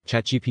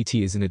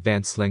Chatgpt is an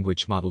advanced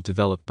language model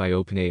developed by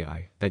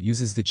OpenAI that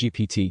uses the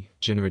GPT,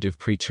 generative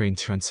pre-trained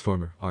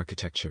transformer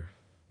architecture.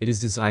 It is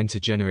designed to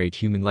generate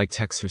human-like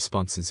text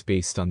responses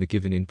based on the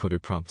given input or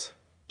prompt.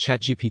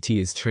 Chatgpt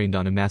is trained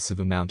on a massive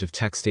amount of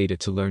text data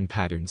to learn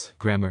patterns,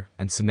 grammar,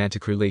 and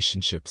semantic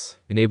relationships,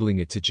 enabling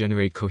it to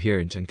generate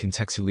coherent and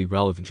contextually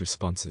relevant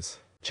responses.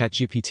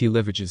 Chatgpt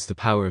leverages the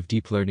power of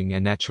deep learning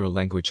and natural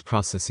language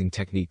processing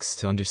techniques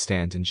to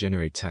understand and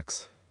generate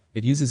text.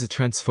 It uses a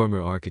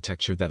transformer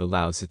architecture that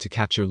allows it to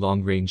capture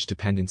long-range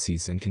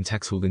dependencies and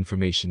contextual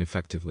information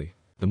effectively.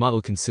 The model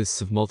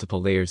consists of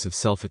multiple layers of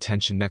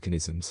self-attention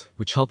mechanisms,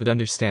 which help it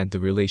understand the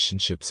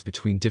relationships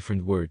between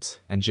different words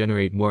and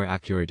generate more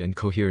accurate and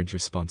coherent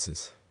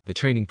responses. The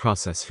training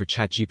process for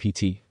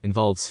Chatgpt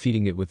involves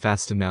feeding it with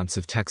vast amounts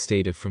of text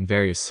data from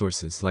various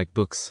sources like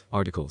books,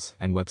 articles,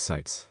 and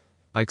websites.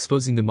 By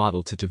exposing the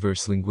model to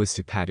diverse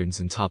linguistic patterns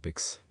and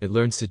topics, it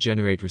learns to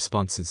generate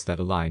responses that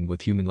align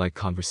with human-like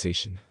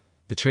conversation.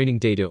 The training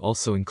data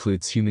also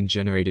includes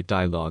human-generated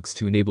dialogues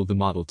to enable the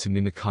model to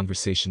mimic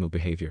conversational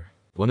behavior.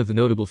 One of the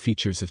notable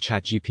features of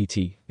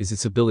Chatgpt is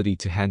its ability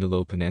to handle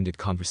open-ended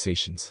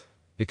conversations.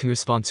 It can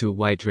respond to a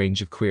wide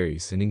range of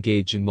queries and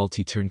engage in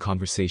multi-turn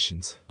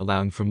conversations,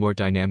 allowing for more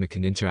dynamic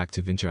and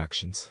interactive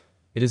interactions.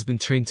 It has been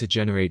trained to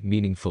generate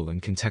meaningful and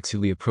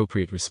contextually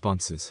appropriate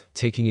responses,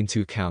 taking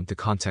into account the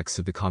context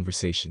of the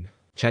conversation.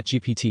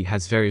 Chatgpt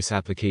has various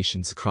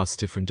applications across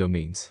different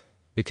domains.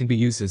 It can be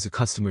used as a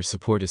customer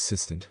support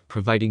assistant,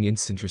 providing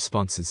instant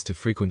responses to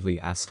frequently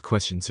asked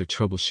questions or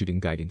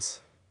troubleshooting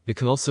guidance. It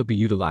can also be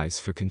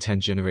utilized for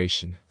content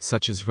generation,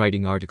 such as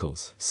writing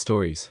articles,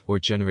 stories, or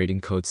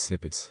generating code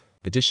snippets.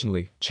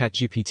 Additionally,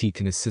 Chatgpt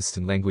can assist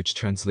in language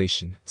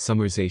translation,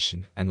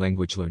 summarization, and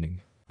language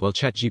learning. While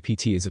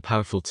Chatgpt is a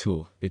powerful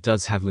tool, it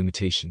does have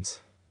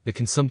limitations. It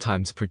can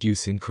sometimes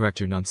produce incorrect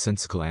or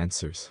nonsensical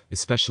answers,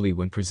 especially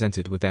when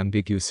presented with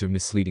ambiguous or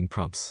misleading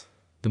prompts.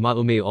 The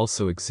model may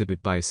also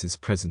exhibit biases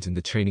present in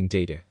the training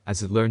data,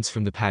 as it learns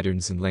from the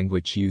patterns and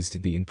language used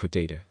in the input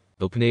data.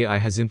 OpenAI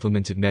has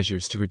implemented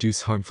measures to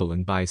reduce harmful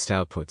and biased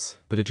outputs,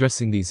 but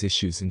addressing these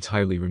issues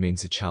entirely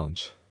remains a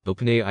challenge.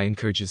 OpenAI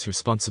encourages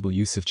responsible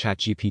use of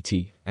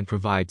Chatgpt and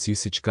provides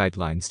usage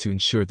guidelines to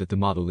ensure that the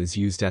model is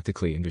used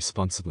ethically and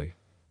responsibly.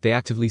 They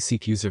actively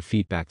seek user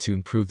feedback to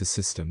improve the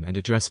system and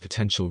address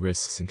potential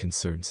risks and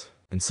concerns.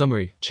 In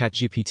summary,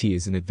 Chatgpt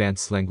is an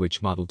advanced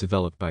language model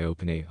developed by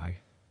OpenAI.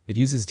 It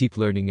uses deep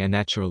learning and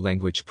natural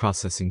language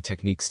processing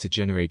techniques to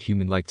generate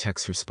human-like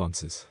text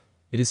responses.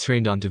 It is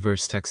trained on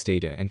diverse text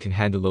data and can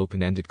handle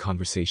open-ended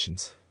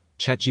conversations.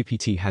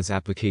 Chatgpt has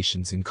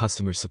applications in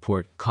customer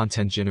support,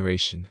 content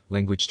generation,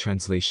 language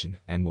translation,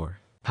 and more.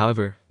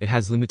 However, it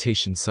has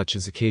limitations such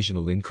as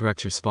occasional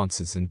incorrect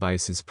responses and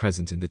biases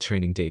present in the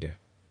training data.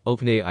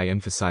 OpenAI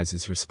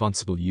emphasizes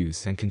responsible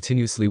use and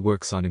continuously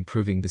works on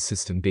improving the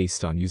system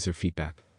based on user feedback.